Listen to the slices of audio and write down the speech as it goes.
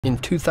In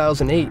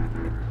 2008,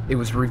 it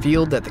was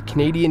revealed that the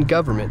Canadian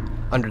government,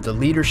 under the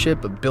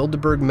leadership of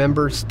Bilderberg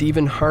member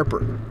Stephen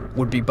Harper,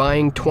 would be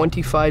buying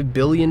 $25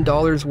 billion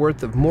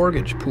worth of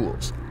mortgage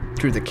pools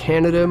through the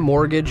Canada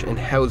Mortgage and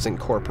Housing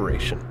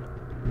Corporation.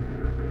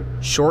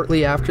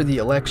 Shortly after the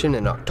election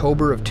in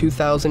October of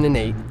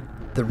 2008,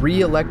 the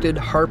re-elected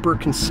Harper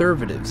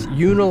Conservatives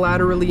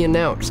unilaterally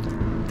announced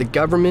the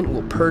government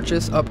will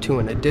purchase up to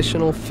an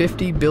additional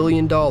 $50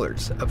 billion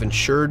of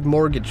insured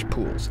mortgage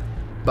pools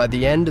by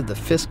the end of the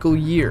fiscal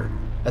year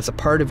as a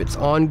part of its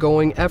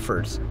ongoing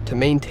efforts to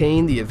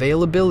maintain the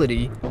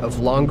availability of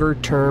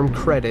longer-term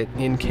credit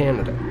in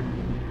Canada.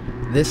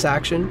 This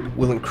action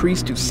will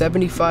increase to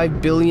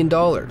 $75 billion,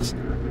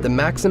 the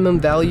maximum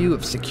value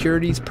of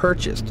securities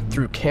purchased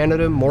through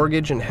Canada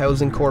Mortgage and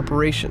Housing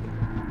Corporation.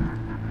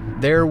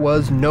 There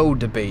was no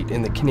debate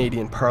in the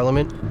Canadian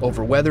Parliament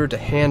over whether to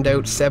hand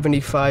out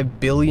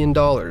 $75 billion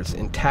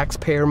in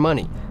taxpayer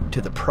money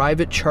to the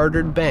private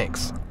chartered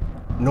banks,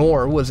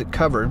 nor was it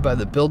covered by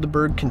the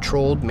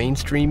Bilderberg-controlled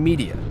mainstream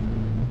media.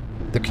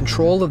 The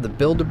control of the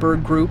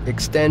Bilderberg Group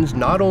extends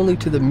not only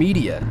to the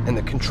media and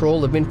the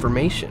control of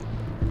information,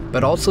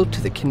 but also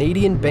to the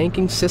Canadian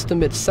banking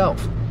system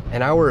itself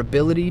and our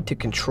ability to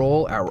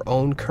control our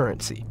own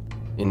currency.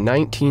 In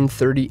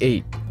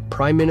 1938,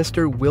 Prime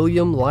Minister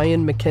William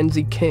Lyon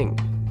Mackenzie King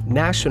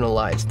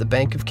nationalized the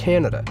Bank of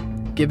Canada,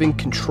 giving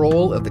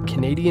control of the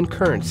Canadian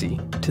currency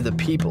to the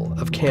people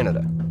of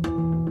Canada.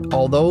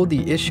 Although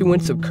the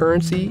issuance of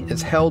currency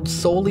is held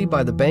solely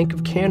by the Bank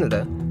of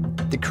Canada,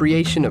 the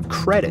creation of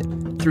credit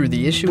through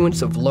the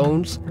issuance of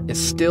loans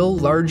is still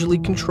largely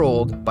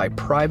controlled by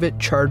private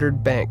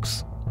chartered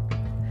banks.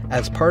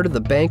 As part of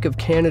the Bank of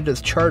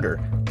Canada's charter,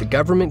 the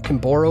government can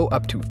borrow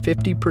up to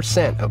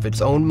 50% of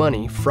its own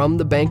money from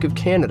the Bank of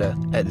Canada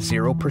at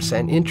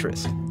 0%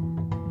 interest.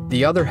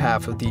 The other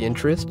half of the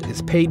interest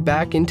is paid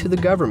back into the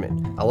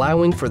government,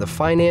 allowing for the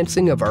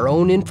financing of our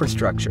own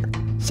infrastructure,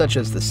 such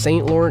as the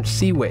St. Lawrence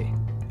Seaway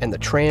and the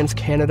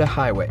Trans-Canada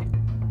Highway.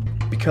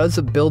 Because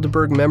of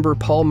Bilderberg member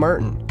Paul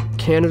Martin,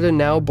 Canada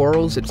now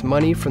borrows its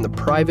money from the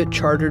private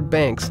chartered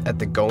banks at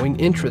the going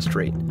interest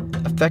rate,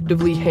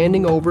 effectively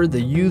handing over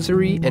the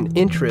usury and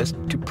interest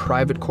to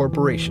private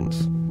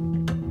corporations.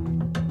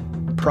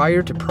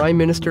 Prior to Prime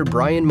Minister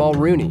Brian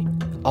Mulroney,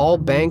 all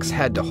banks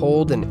had to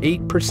hold an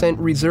 8%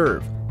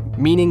 reserve,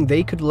 meaning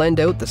they could lend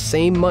out the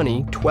same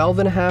money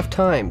 12.5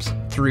 times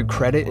through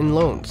credit and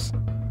loans.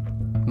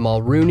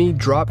 Mulroney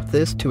dropped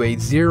this to a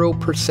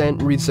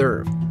 0%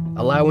 reserve,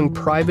 allowing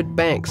private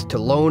banks to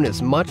loan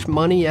as much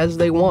money as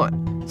they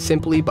want,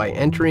 simply by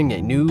entering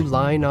a new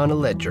line on a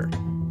ledger.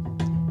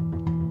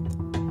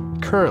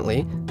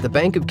 Currently, the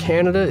Bank of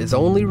Canada is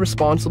only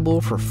responsible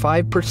for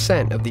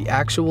 5% of the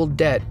actual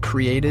debt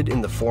created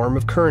in the form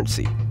of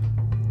currency.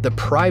 The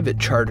private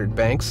chartered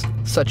banks,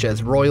 such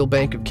as Royal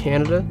Bank of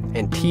Canada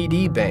and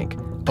TD Bank,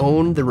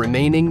 own the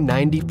remaining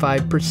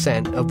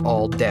 95% of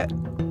all debt.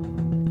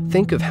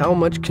 Think of how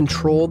much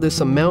control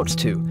this amounts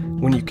to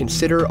when you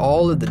consider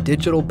all of the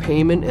digital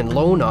payment and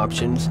loan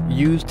options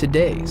used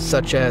today,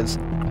 such as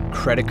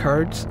credit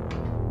cards,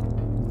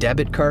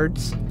 debit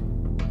cards,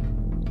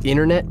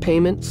 internet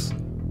payments,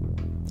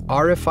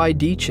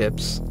 RFID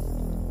chips,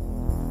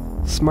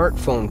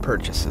 smartphone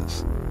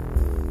purchases,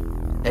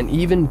 and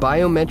even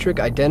biometric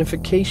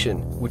identification,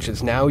 which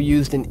is now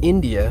used in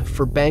India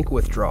for bank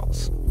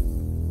withdrawals.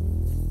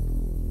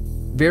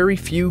 Very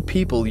few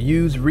people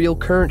use real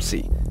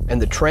currency,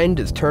 and the trend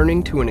is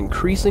turning to an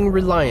increasing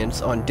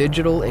reliance on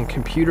digital and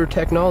computer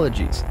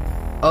technologies,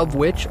 of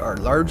which are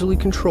largely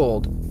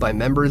controlled by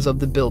members of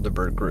the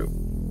Bilderberg Group.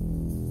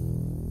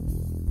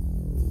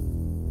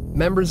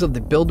 Members of the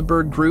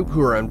Bilderberg Group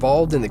who are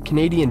involved in the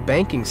Canadian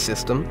banking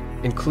system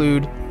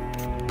include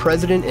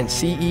President and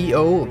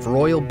CEO of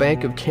Royal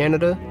Bank of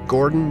Canada,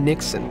 Gordon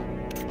Nixon,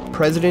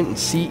 President and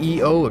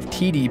CEO of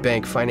TD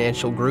Bank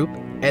Financial Group,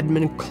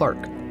 Edmund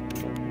Clark,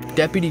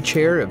 Deputy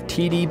Chair of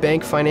TD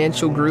Bank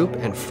Financial Group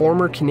and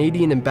former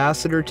Canadian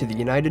Ambassador to the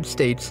United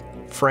States,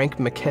 Frank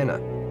McKenna,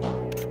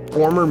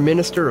 former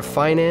Minister of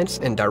Finance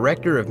and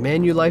Director of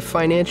Manulife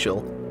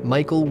Financial,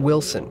 Michael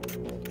Wilson,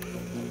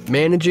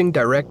 Managing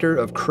Director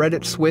of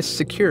Credit Suisse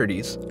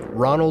Securities,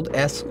 Ronald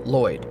S.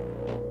 Lloyd,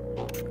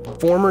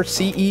 former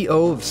CEO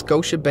of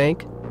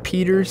Scotiabank,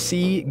 Peter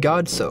C.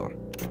 Godsoe,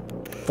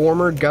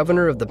 former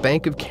Governor of the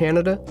Bank of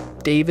Canada,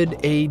 David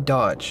A.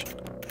 Dodge,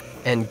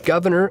 and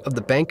Governor of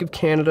the Bank of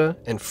Canada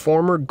and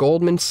former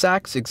Goldman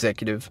Sachs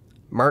executive,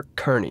 Mark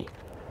Carney.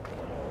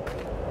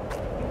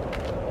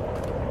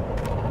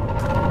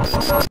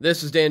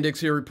 This is Dan Dix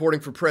here reporting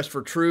for Press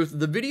for Truth.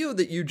 The video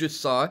that you just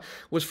saw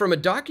was from a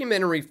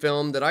documentary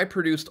film that I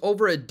produced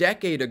over a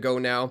decade ago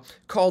now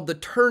called The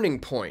Turning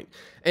Point.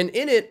 And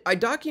in it, I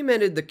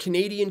documented the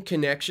Canadian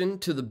connection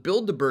to the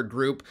Bilderberg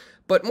Group,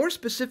 but more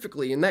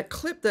specifically, in that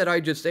clip that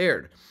I just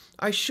aired,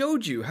 I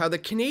showed you how the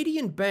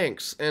Canadian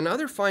banks and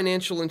other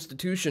financial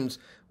institutions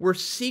were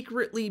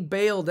secretly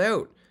bailed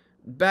out,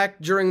 back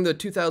during the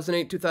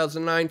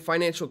 2008-2009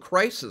 financial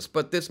crisis,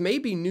 but this may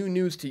be new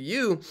news to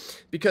you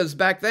because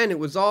back then it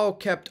was all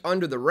kept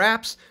under the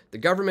wraps. The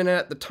government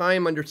at the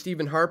time under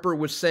Stephen Harper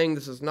was saying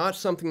this is not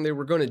something they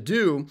were going to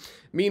do.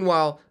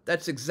 Meanwhile,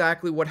 that's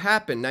exactly what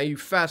happened. Now you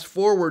fast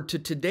forward to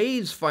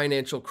today's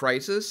financial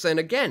crisis, and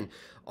again,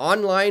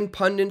 online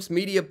pundits,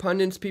 media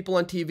pundits, people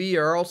on TV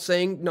are all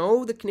saying,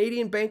 no, the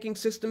Canadian banking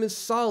system is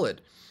solid.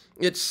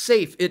 It's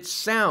safe. It's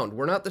sound.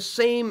 We're not the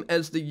same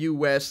as the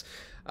U.S.,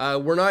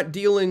 we're not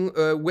dealing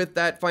with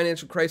that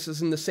financial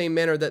crisis in the same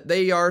manner that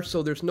they are,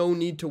 so there's no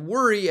need to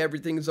worry.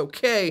 Everything is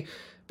okay.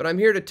 But I'm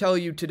here to tell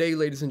you today,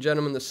 ladies and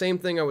gentlemen, the same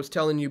thing I was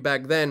telling you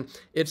back then.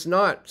 It's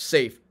not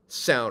safe,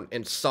 sound,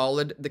 and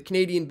solid. The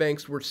Canadian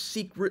banks were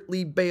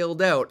secretly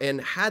bailed out,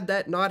 and had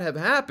that not have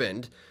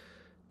happened,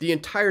 the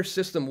entire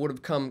system would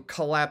have come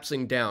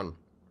collapsing down.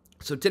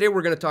 So today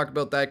we're going to talk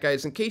about that,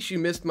 guys. In case you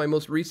missed my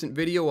most recent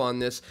video on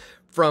this,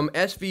 from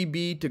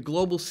SVB to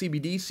global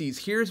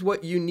CBDCs, here's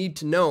what you need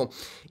to know.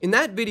 In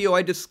that video,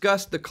 I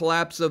discussed the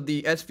collapse of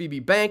the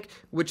SVB bank,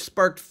 which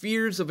sparked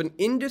fears of an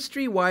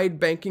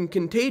industry-wide banking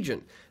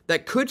contagion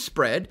that could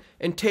spread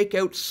and take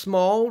out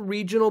small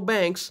regional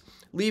banks,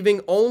 leaving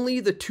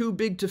only the too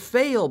big to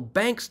fail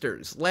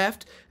banksters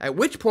left, at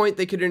which point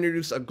they could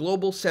introduce a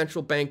global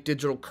central bank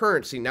digital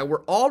currency. Now,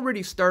 we're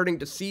already starting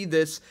to see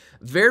this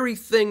very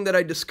thing that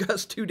I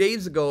discussed 2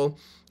 days ago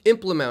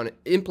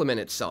implement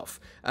itself.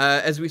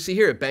 As we see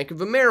here, Bank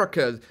of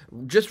America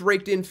just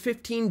raked in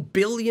 $15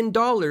 billion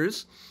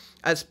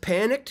as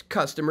panicked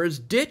customers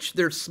ditch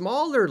their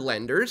smaller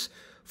lenders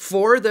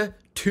for the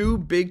too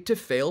big to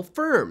fail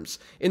firms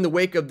in the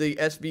wake of the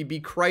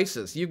SVB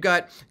crisis. You've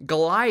got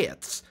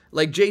Goliaths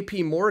like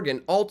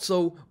JPMorgan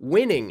also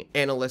winning,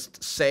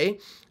 analysts say,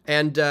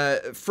 and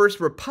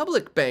First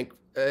Republic Bank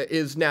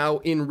is now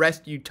in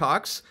rescue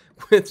talks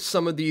with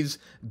some of these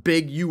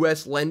big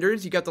U.S.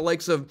 lenders. You got the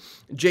likes of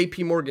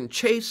JPMorgan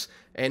Chase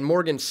and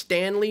Morgan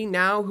Stanley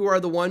now, who are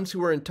the ones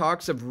who are in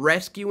talks of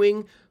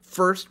rescuing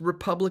First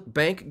Republic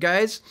Bank,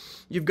 guys.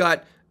 You've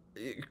got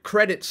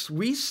Credit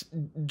Suisse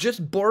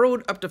just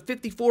borrowed up to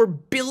 $54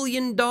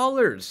 billion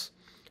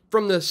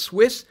from the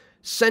Swiss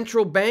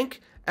central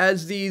bank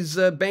as these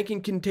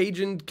banking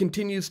contagion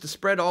continues to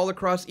spread all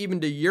across,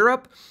 even to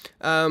Europe.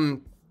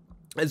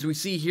 As we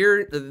see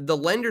here, the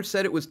lender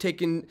said it was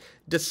taking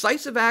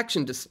decisive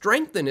action to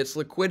strengthen its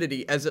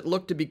liquidity as it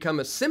looked to become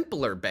a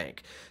simpler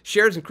bank.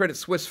 Shares in Credit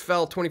Suisse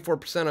fell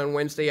 24% on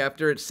Wednesday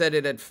after it said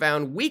it had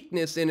found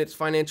weakness in its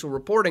financial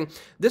reporting.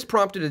 This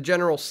prompted a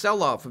general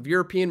sell-off of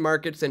European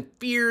markets and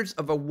fears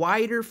of a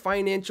wider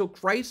financial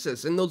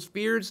crisis, and those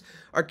fears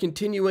are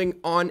continuing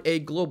on a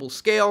global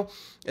scale.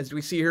 As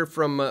we see here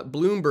from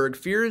Bloomberg,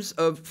 fears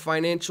of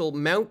financial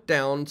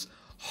meltdowns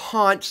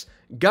haunts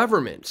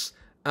governments.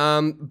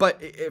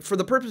 But for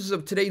the purposes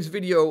of today's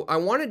video, I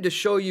wanted to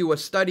show you a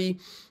study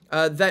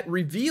that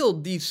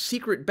revealed these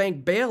secret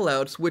bank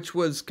bailouts, which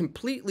was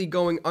completely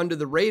going under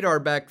the radar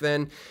back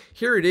then.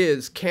 Here it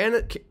is.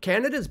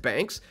 Canada's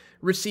banks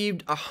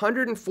received a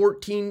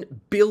 $114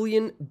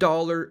 billion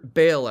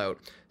bailout,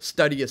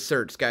 study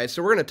asserts, guys.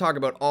 So we're going to talk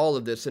about all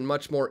of this and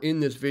much more in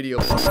this video.